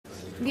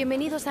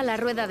Bienvenidos a la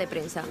rueda de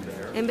prensa.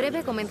 En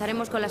breve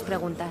comenzaremos con las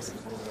preguntas.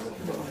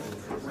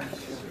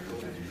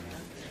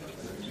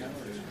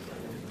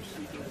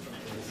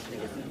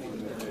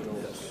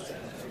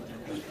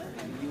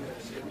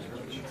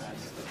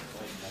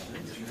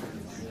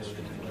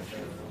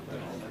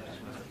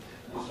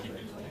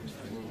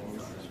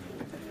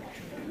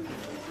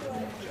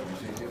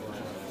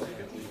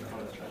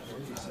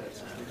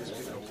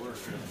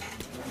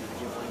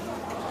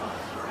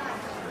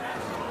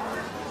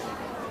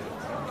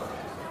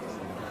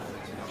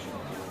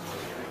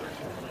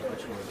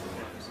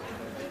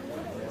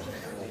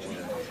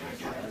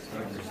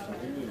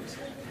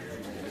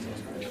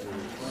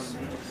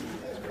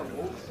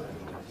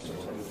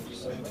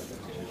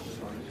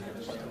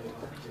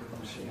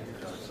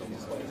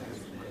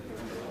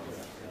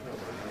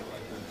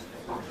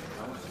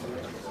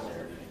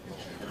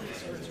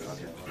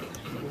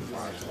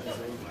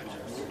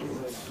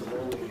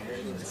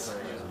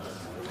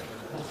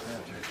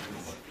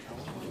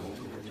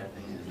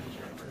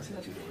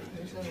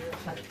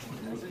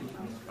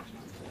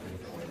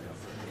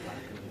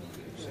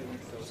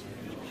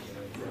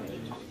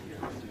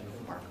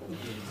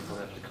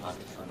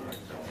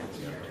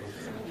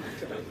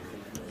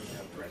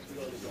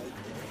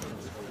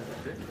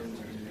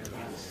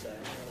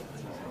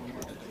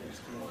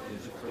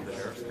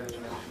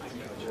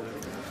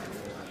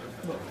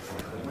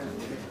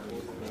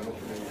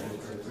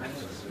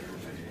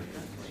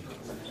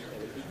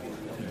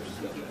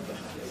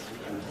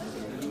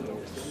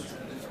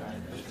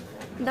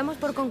 Damos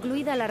por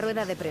concluida la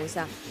rueda de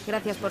prensa.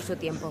 Gracias por su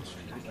tiempo.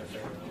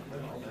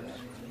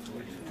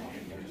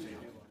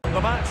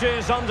 The match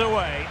is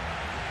underway.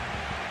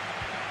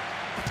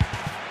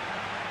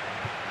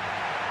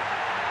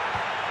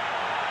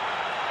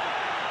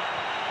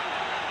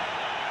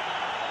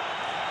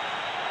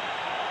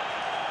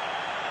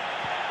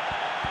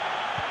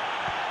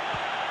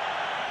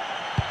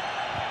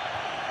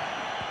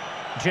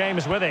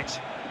 James with it.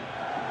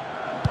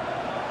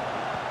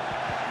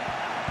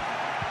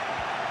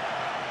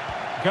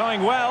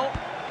 Going well.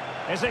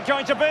 Is it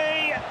going to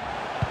be?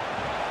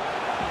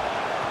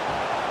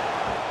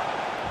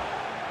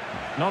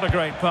 Not a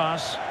great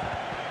pass.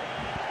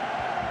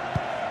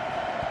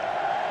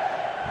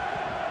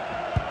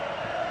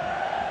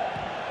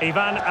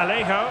 Ivan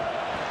Alejo.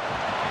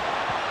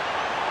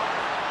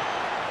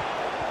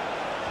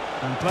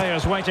 And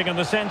players waiting in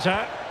the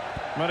centre.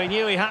 But he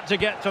knew he had to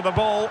get to the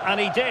ball, and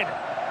he did.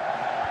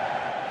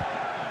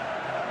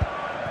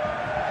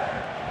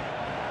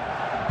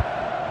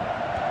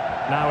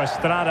 Now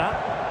Estrada.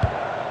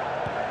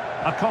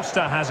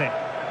 Acosta has it.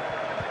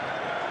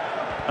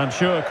 I'm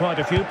sure quite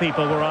a few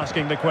people were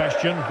asking the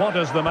question, what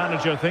is the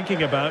manager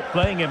thinking about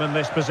playing him in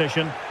this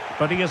position?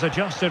 But he has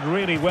adjusted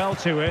really well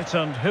to it,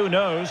 and who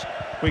knows,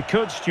 we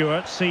could,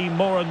 Stuart, see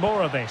more and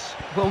more of this.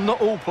 Well, not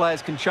all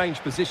players can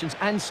change positions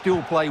and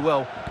still play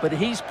well, but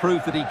he's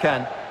proved that he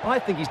can. I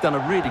think he's done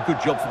a really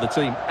good job for the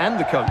team and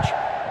the coach.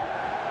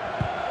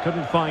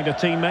 Couldn't find a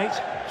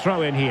teammate.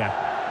 Throw in here.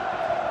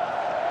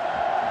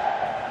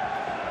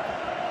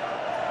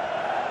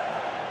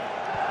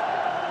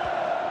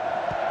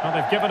 Well,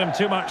 they've given him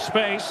too much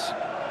space.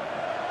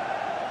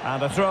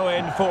 And a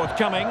throw-in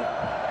forthcoming.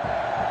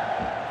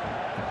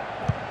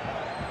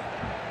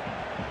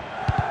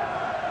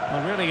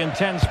 A really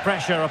intense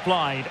pressure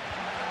applied.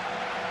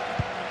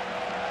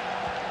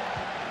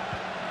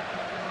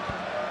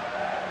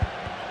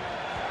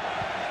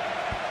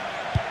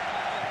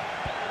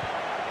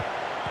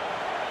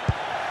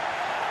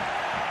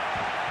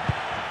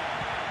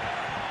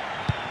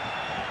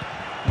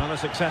 Another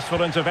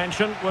successful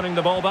intervention, winning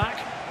the ball back.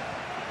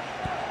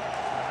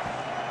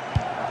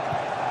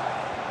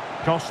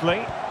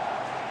 Costly.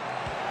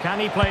 Can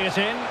he play it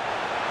in?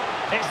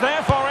 It's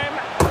there for him.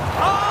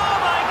 Oh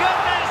my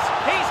goodness!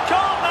 He's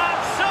caught that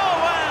so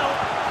well!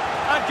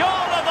 A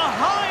goal of the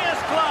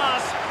highest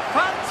class.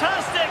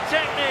 Fantastic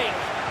technique.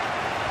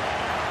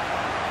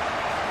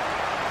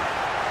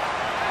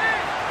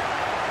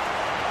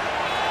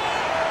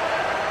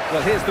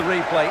 Well, here's the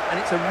replay, and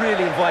it's a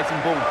really inviting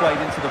ball played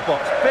into the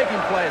box,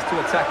 begging players to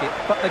attack it,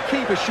 but the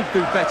keeper should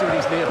do better at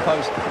his near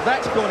post.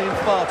 That's gone in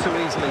far too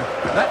easily.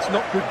 That's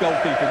not good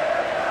goalkeeping.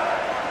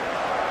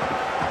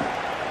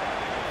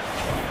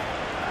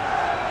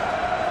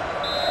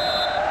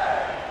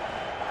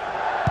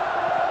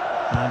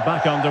 And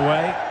back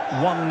underway,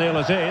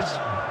 1-0 it is.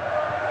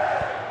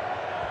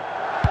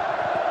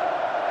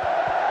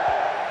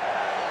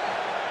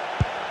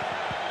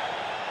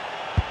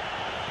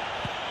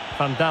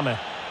 Van Damme.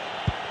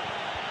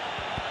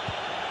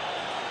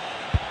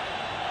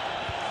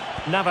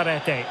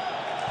 Navarrete.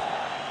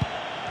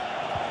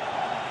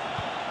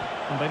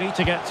 And they need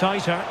to get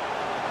tighter.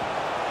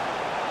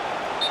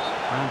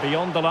 And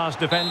beyond the last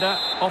defender,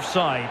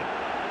 offside.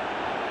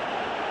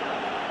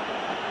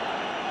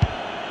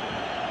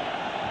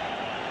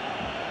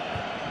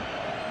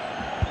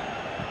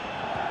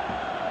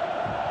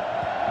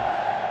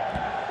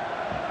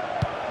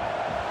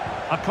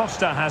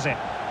 Acosta has it.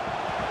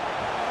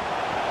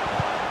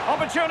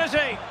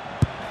 Opportunity.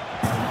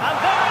 And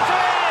there it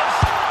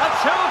is!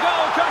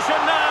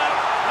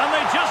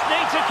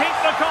 need to keep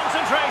the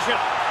concentration.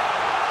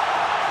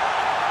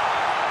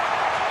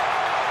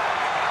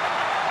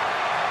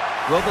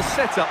 Well, the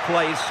setup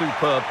play is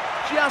superb.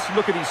 Just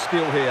look at his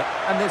skill here,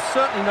 and there's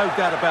certainly no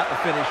doubt about the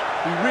finish.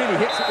 He really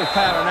hits it with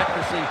power and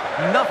accuracy.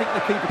 Nothing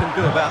the keeper can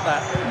do about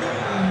that.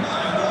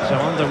 So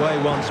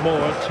underway once more,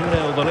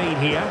 2-0 the lead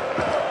here.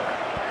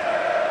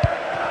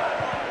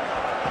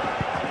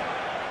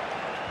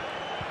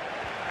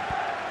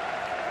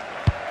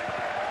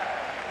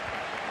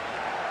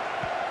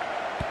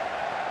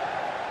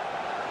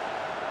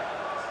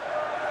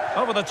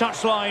 Over the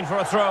touchline for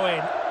a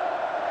throw-in.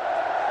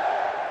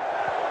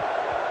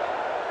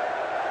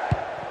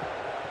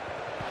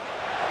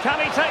 Can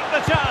he take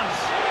the chance?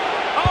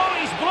 Oh,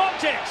 he's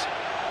blocked it!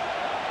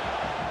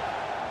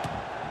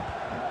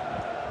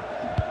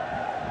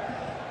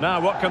 Now,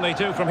 what can they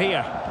do from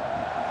here?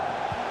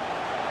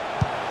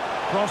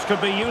 Cross could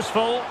be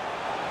useful.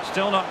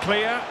 Still not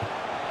clear.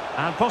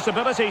 And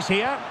possibilities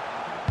here.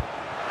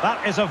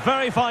 That is a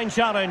very fine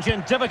challenge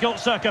in difficult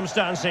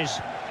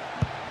circumstances.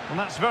 And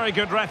that's very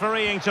good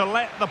refereeing to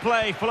let the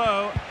play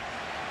flow.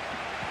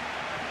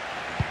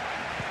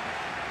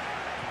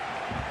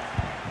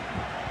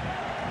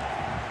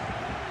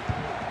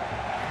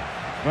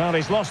 Well,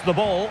 he's lost the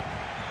ball.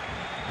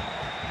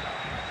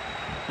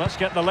 Let's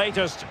get the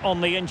latest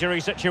on the injury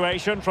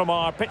situation from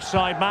our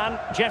pitchside man,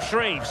 Jeff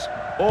Shreves.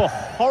 Oh,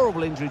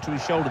 horrible injury to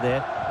his shoulder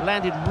there.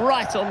 Landed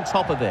right on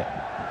top of it.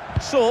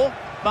 Sore,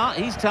 but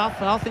he's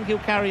tough, and I think he'll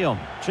carry on.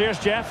 Cheers,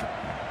 Jeff.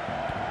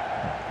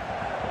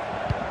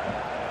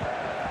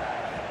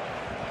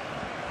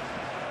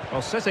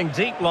 Well, sitting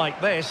deep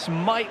like this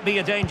might be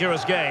a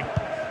dangerous game.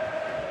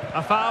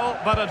 A foul,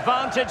 but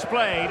advantage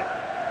played.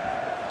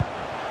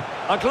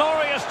 A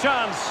glorious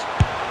chance.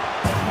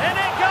 In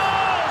it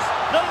goes!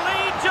 The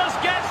lead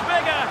just gets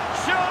bigger.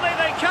 Surely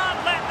they can't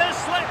let this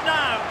slip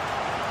now.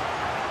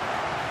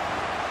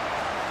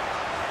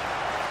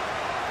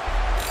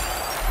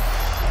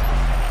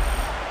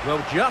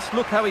 Well, just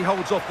look how he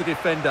holds off the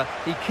defender.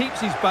 He keeps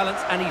his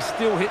balance and he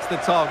still hits the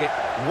target.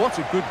 What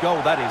a good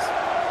goal that is.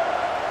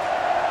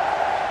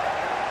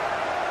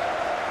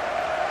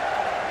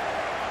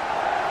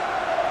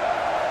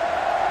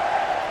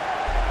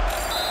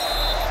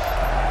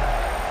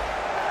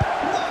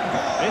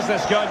 Is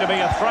this going to be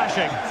a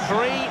thrashing?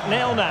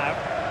 3-0 now.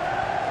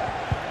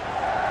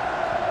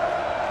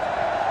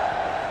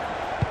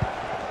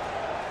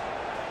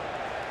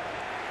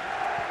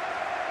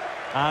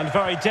 And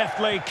very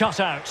deftly cut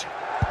out.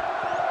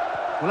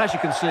 Well, as you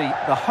can see,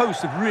 the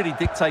hosts have really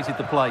dictated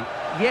the play.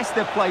 Yes,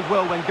 they've played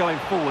well when going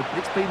forward, but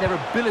it's been their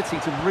ability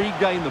to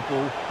regain the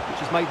ball which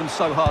has made them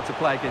so hard to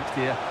play against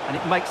here, and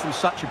it makes them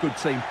such a good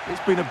team.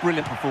 It's been a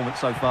brilliant performance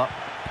so far.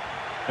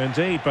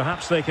 Indeed,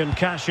 perhaps they can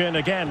cash in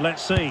again.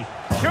 Let's see.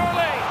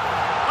 Surely!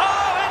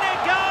 Oh, in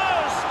it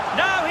goes!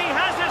 Now he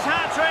has his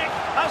hat-trick.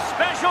 A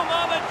special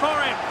moment for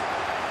him.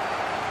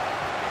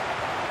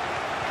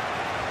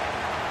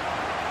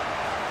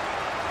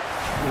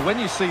 Well, when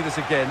you see this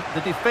again,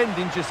 the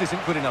defending just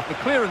isn't good enough. The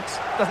clearance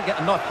doesn't get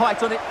enough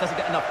height on it, doesn't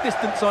get enough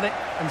distance on it,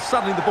 and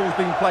suddenly the ball's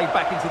being played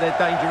back into their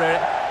danger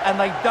area, and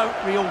they don't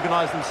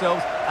reorganise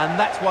themselves, and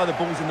that's why the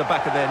ball's in the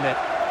back of their net.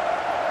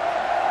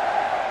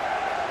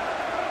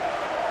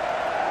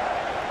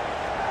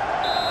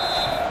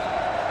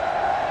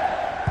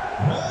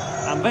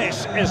 And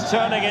this is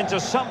turning into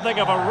something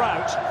of a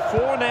rout.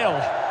 4-0.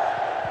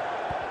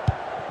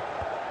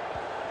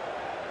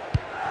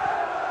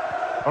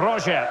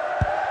 Roger.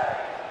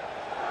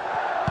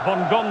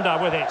 Bongonda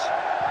with it.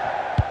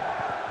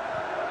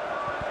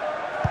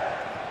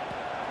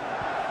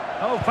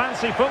 Oh,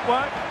 fancy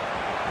footwork.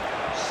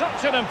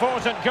 Such an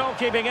important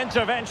goalkeeping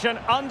intervention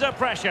under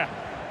pressure.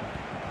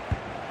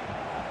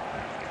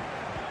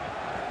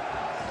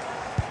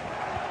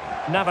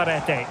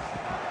 Navarrete.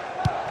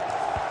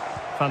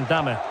 Van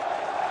Damme.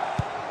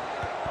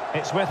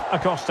 It's with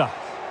Acosta.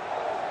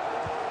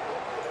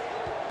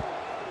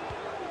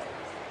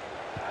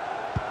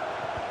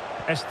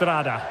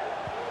 Estrada.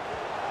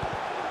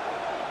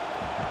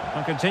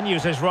 And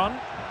continues his run.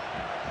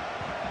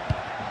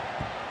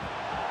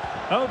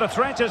 Oh, the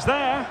threat is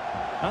there.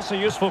 That's a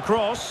useful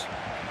cross.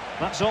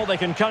 That's all they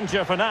can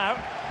conjure for now.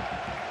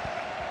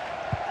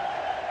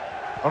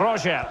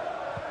 Roger.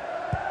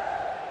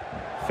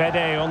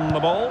 Fede on the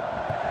ball.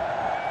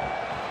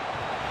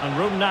 And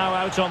room now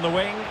out on the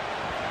wing.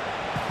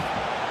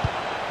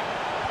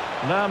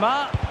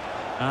 Lerma.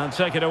 And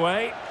take it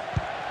away.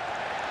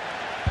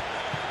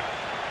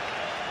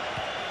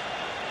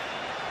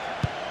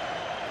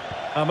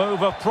 A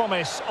move of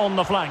promise on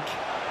the flank.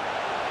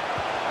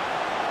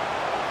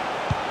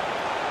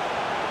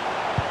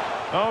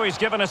 Oh, he's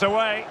given us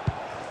away.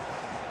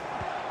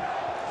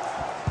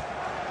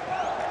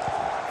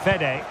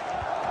 Fede.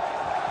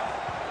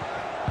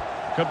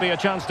 Could be a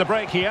chance to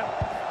break here.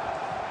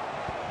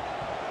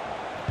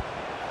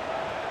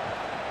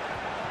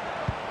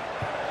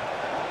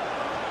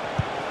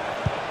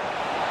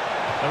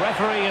 The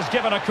referee is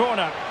given a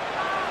corner.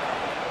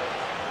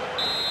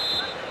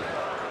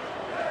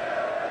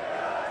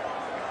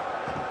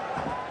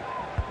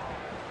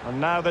 And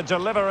now the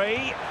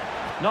delivery.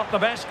 Not the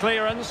best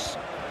clearance.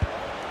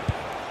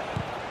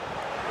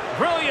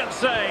 Brilliant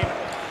save.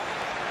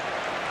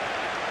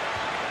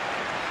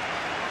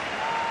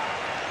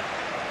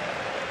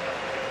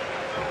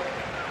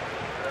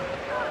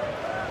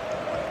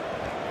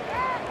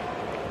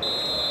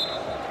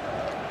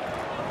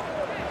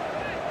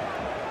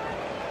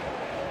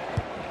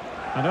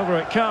 And over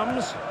it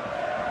comes.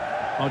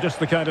 Oh, just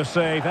the kind of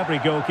save every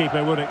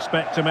goalkeeper would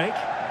expect to make.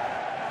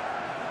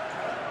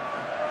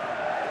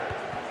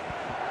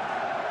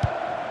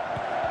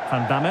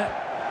 Van Damme.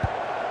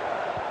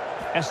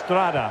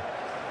 Estrada.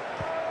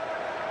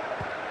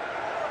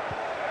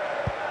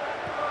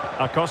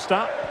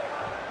 Acosta.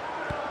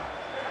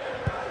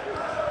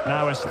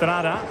 Now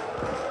Estrada.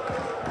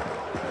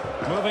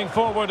 Moving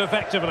forward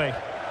effectively.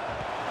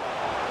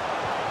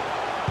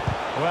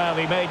 Well,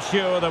 he made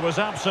sure there was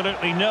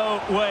absolutely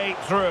no way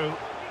through.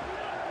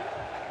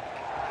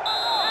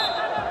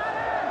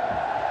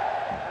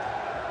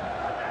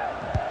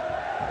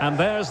 And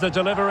there's the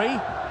delivery.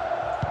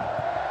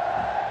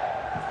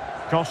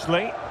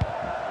 Costly.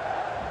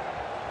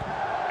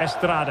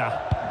 Estrada.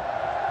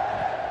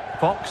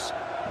 Fox.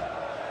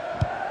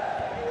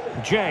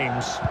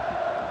 James.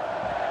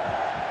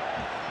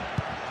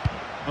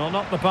 Well,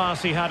 not the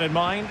pass he had in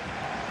mind.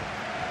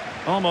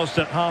 Almost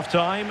at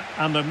half-time,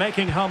 and they're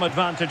making home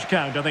advantage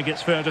count, I think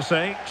it's fair to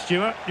say.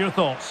 Stuart, your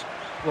thoughts?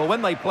 Well,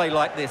 when they play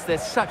like this, they're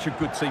such a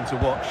good team to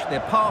watch. Their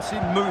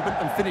passing, movement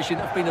and finishing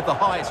have been of the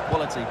highest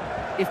quality.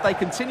 If they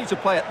continue to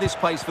play at this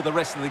pace for the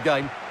rest of the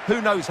game,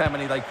 who knows how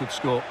many they could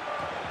score.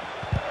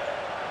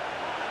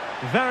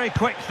 Very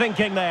quick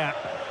thinking there.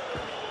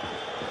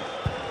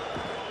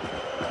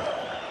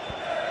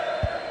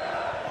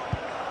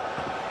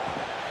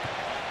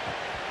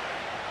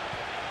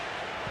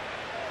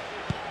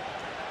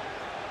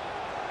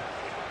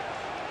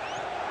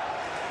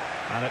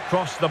 And it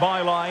crossed the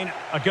byline,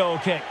 a goal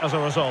kick as a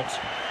result.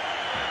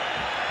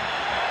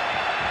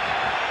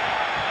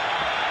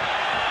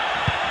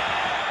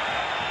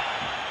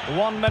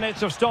 One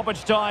minute of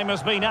stoppage time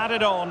has been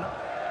added on.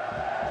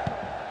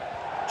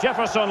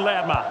 Jefferson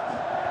Lerma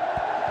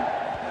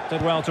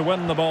did well to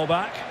win the ball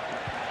back.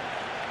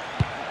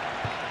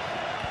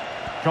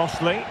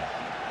 Costly.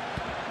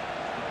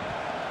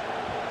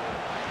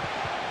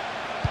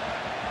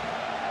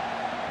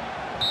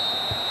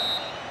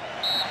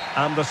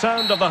 And the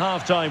sound of the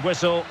half-time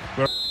whistle.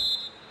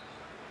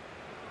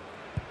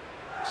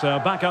 So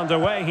back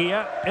underway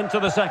here into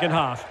the second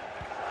half.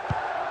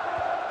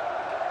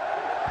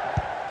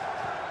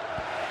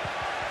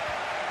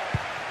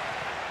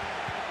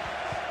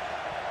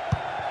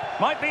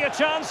 Might be a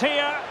chance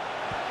here.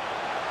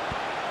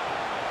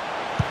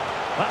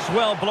 That's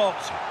well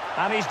blocked.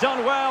 And he's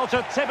done well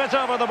to tip it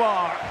over the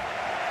bar.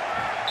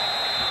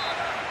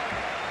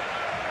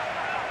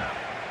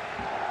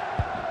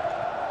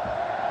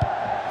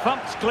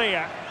 Thumped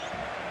clear.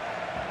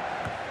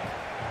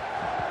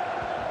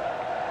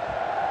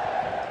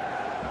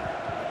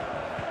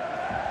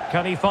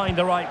 Can he find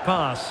the right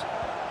pass?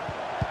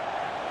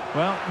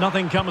 Well,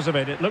 nothing comes of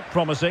it. It looked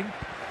promising.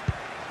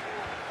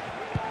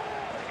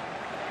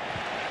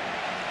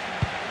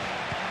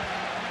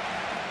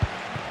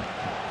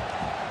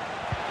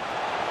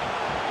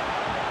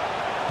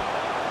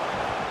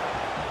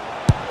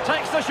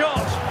 Takes the shot.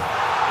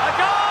 A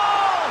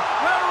goal!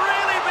 We're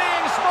really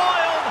being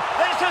spoiled.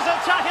 This is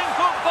attacking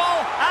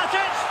football at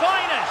its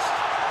finest.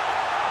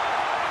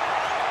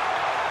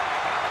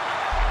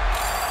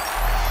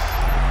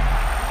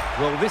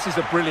 Well, this is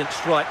a brilliant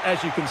strike,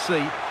 as you can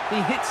see.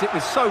 He hits it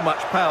with so much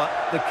power.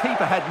 The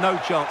keeper had no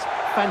chance.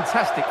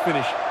 Fantastic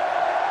finish.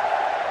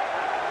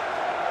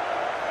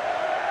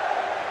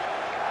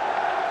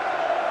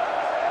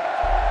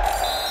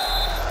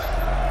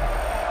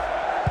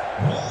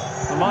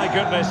 My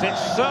goodness,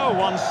 it's so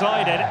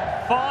one-sided.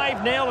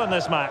 5-0 in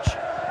this match.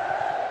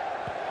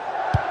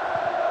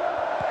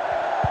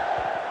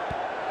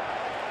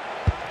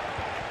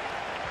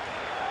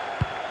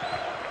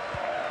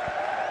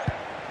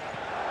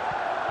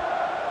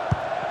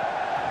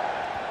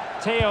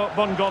 Theo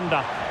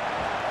Bongonda.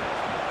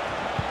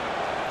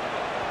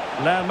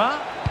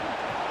 Lerma.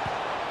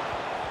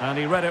 And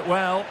he read it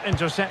well,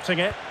 intercepting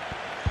it.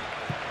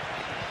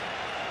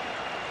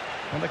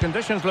 And the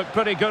conditions look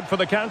pretty good for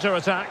the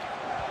counter-attack.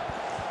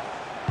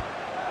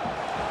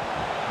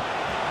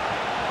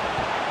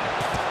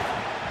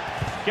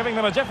 Giving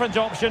them a different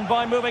option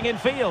by moving in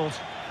field.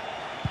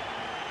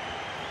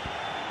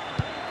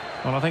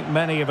 Well, I think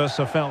many of us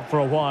have felt for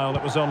a while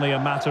it was only a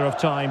matter of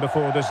time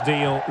before this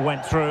deal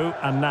went through,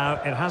 and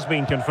now it has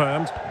been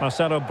confirmed.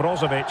 Marcelo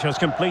Brozovic has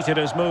completed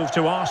his move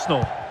to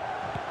Arsenal.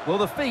 Well,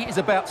 the fee is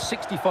about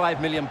 £65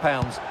 million,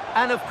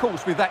 and of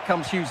course with that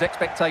comes huge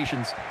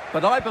expectations.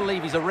 But I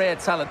believe he's a rare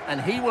talent,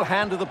 and he will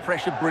handle the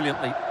pressure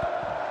brilliantly.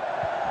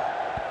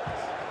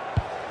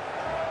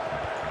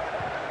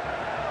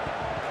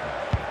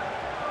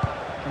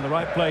 In the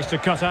right place to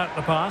cut out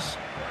the pass.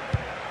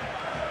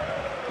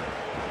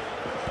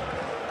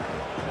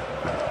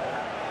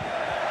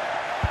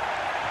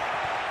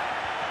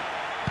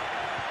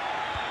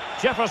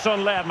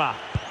 Jefferson Lerma.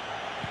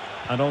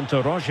 And on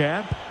to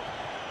Roger.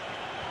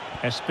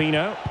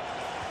 Espino.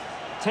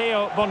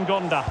 Theo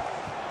Bongonda.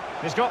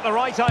 He's got the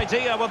right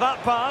idea with that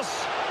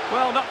pass.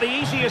 Well, not the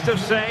easiest of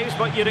saves,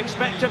 but you'd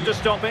expect him to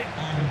stop it.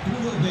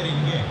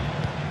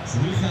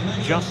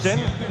 Justin.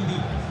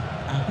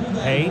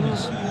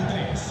 Haynes.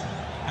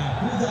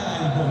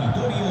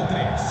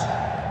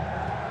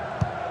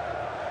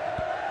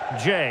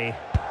 Jay.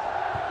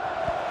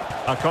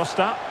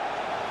 Acosta.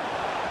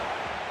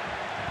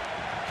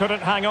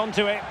 Couldn't hang on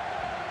to it.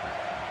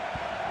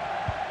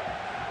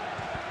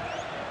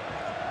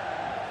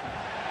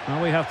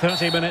 Well, we have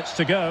 30 minutes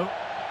to go.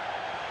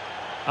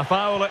 A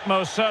foul it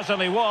most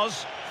certainly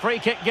was. Free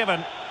kick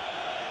given.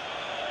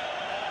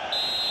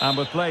 And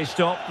with play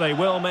stopped, they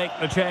will make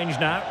the change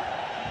now.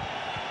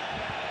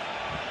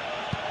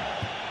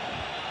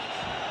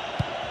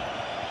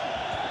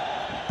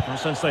 Well,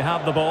 since they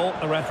have the ball,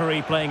 the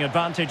referee playing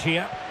advantage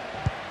here.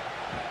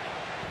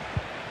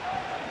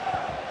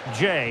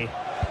 Jay.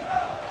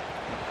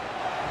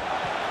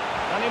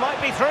 And he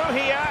might be through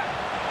here.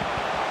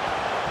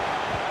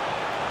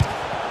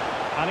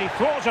 And he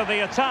thwarted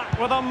the attack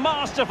with a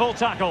masterful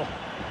tackle.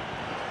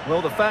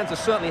 Well, the fans are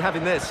certainly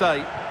having their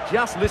say.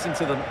 Just listen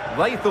to them.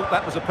 They thought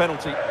that was a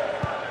penalty.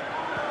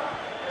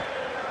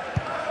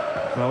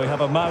 Well, we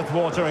have a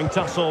mouth-watering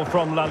tussle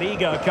from La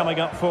Liga coming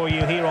up for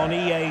you here on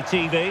EA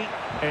TV.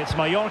 It's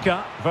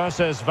Mallorca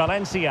versus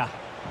Valencia.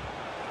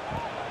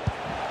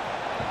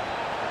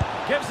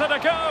 Gives it a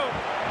go.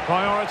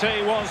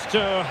 Priority was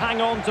to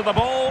hang on to the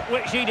ball,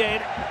 which he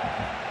did.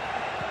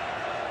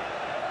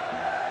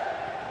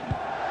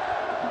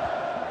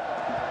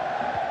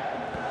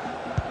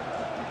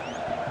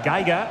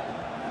 Geiger.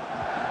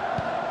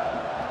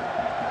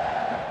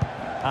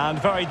 And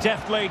very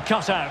deftly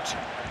cut out.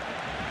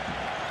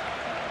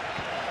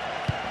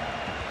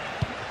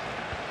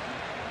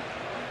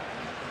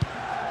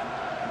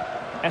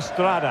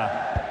 Estrada.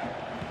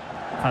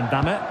 Van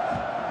Damme.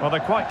 Well, they're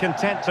quite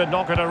content to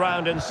knock it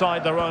around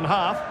inside their own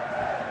half.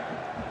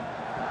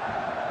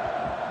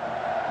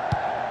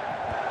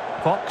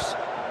 Fox.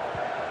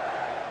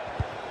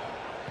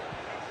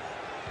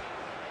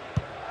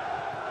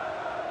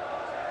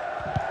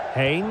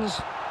 Haynes.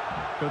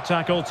 Good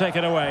tackle,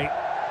 taken away.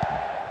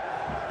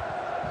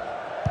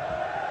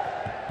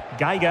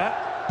 Geiger.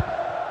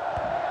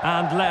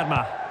 And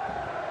Lerma.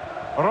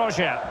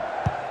 Roger.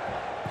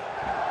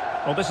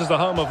 Well, this is the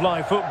home of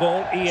live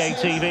football, EA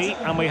TV,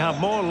 and we have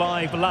more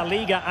live La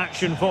Liga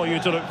action for you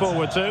to look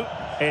forward to.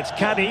 It's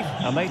Cadiz,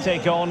 and they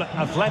take on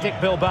Athletic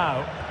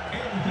Bilbao.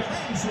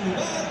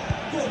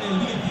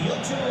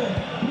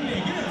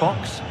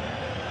 Fox.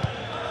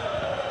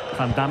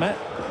 Van Damme.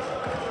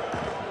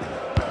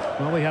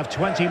 Well, we have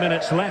 20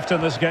 minutes left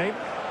in this game.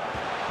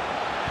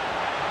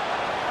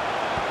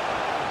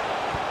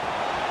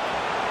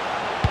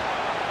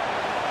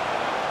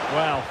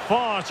 Well,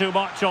 far too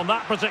much on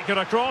that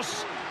particular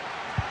cross.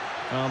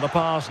 Well, the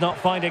pass not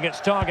finding its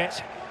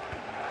target.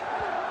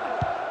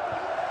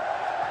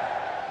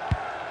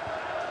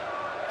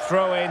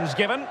 Throw-ins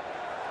given.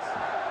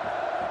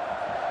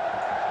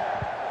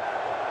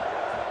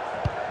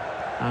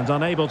 And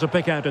unable to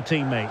pick out a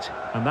teammate.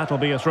 And that'll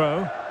be a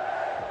throw.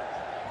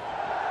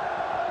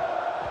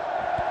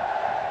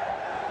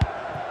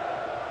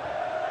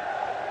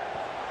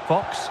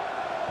 Fox.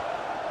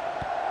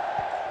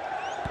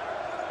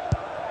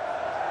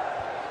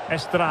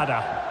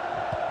 Estrada.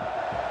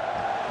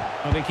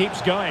 And he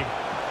keeps going.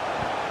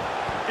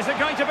 Is it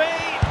going to be?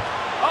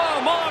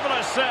 Oh,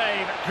 marvellous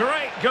save.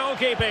 Great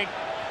goalkeeping.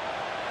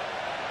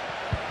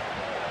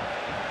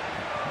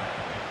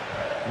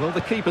 Well,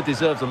 the keeper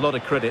deserves a lot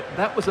of credit.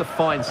 That was a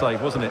fine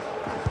save, wasn't it?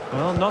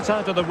 Well, not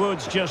out of the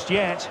woods just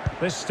yet.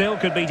 This still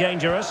could be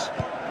dangerous.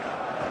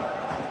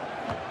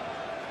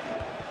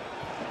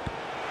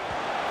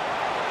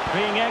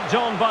 Being egged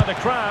on by the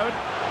crowd.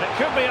 It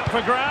could be up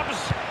for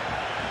grabs.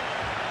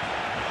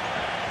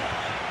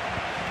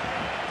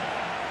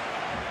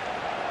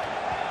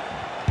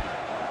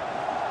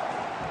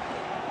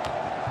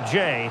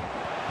 Jay.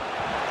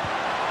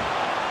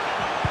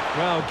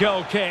 Well,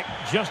 goal kick,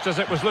 just as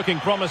it was looking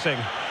promising.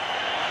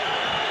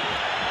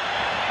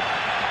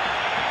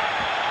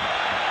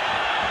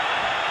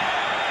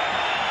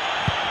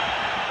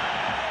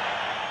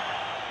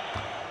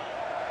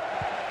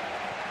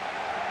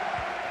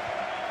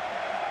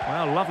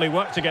 Well, lovely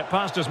work to get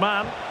past his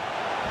man.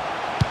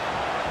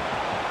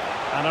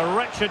 And a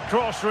wretched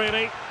cross,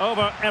 really,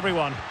 over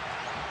everyone.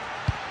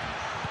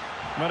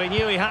 But he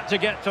knew he had to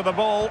get to the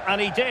ball,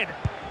 and he did.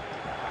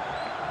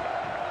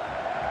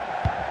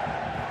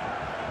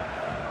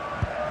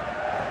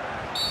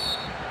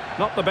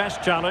 Not the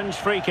best challenge,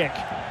 free kick.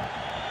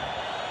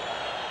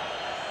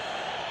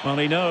 Well,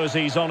 he knows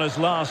he's on his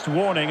last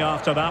warning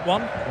after that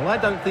one. Well, I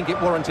don't think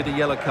it warranted a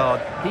yellow card.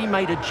 He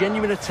made a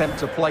genuine attempt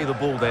to play the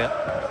ball there.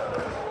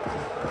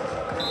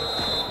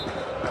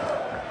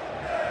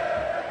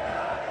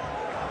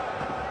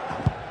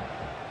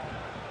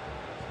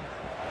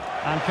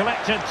 And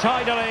collected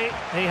tidily.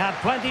 He had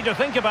plenty to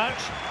think about.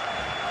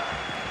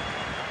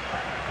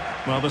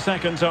 Well, the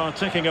seconds are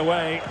ticking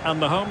away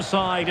and the home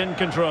side in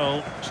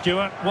control.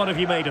 Stuart, what have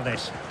you made of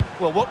this?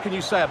 Well, what can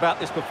you say about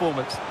this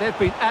performance? They've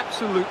been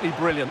absolutely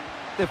brilliant.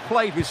 They've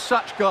played with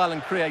such guile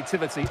and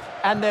creativity,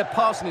 and their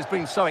passing has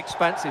been so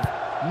expansive.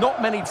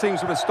 Not many teams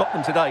would have stopped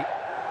them today.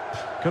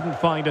 Couldn't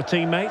find a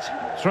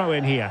teammate. Throw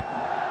in here.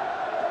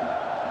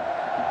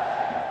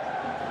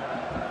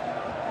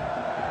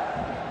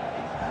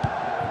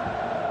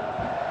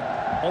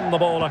 On the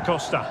ball,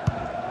 Acosta.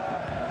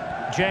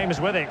 James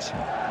with it.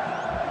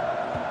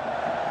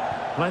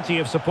 Plenty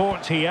of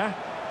support here.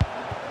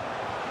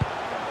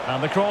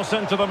 And the cross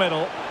into the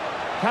middle.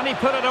 Can he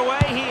put it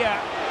away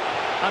here?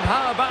 And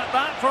how about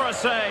that for a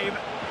save?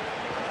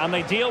 And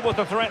they deal with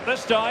the threat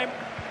this time.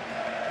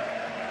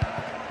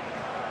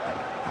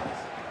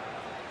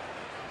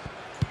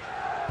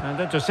 And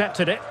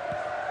intercepted it.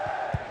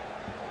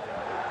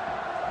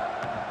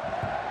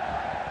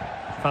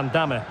 Van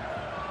Damme.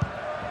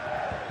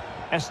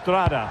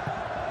 Estrada.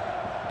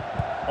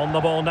 On the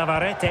ball,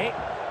 Navarrete.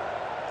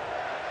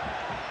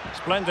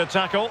 Splendid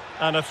tackle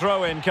and a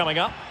throw-in coming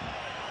up.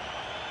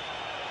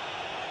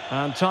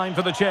 And time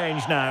for the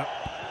change now.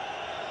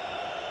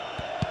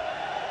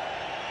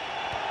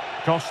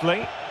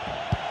 Costly.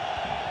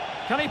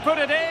 Can he put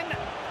it in?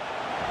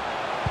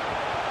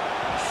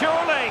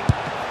 Surely.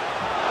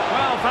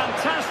 Well,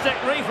 fantastic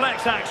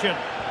reflex action.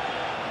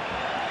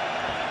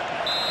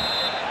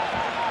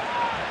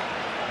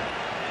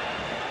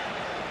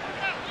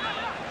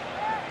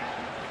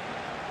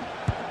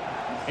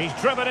 He's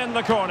driven in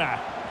the corner.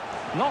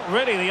 Not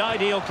really the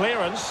ideal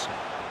clearance.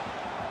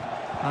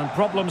 And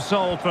problem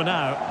solved for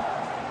now.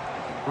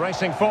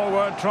 Racing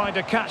forward, trying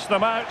to catch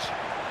them out.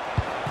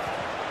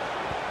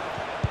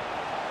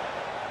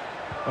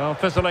 Well,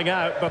 fizzling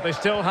out, but they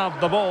still have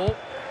the ball.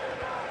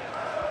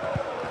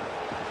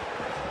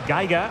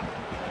 Geiger.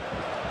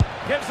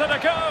 Gives it a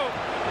go.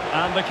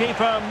 And the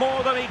keeper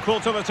more than equal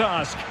to the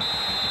task.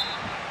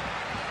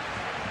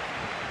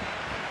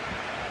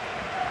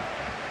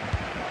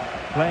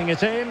 Playing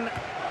it in.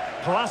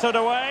 Clattered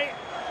away.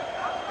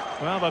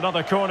 Well,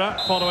 another corner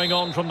following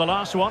on from the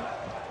last one.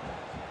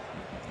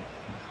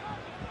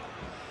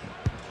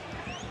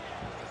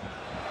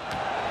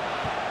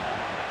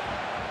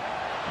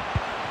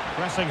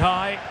 Pressing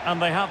high,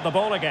 and they have the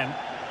ball again.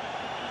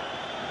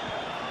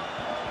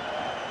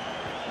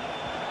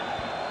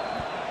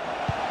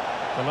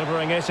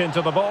 Delivering it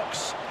into the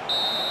box.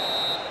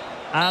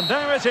 And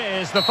there it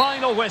is, the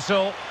final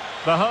whistle.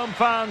 The home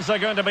fans are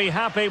going to be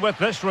happy with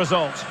this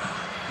result.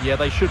 Yeah,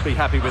 they should be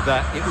happy with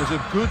that. It was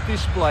a good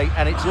display,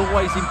 and it's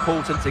always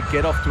important to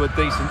get off to a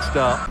decent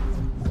start.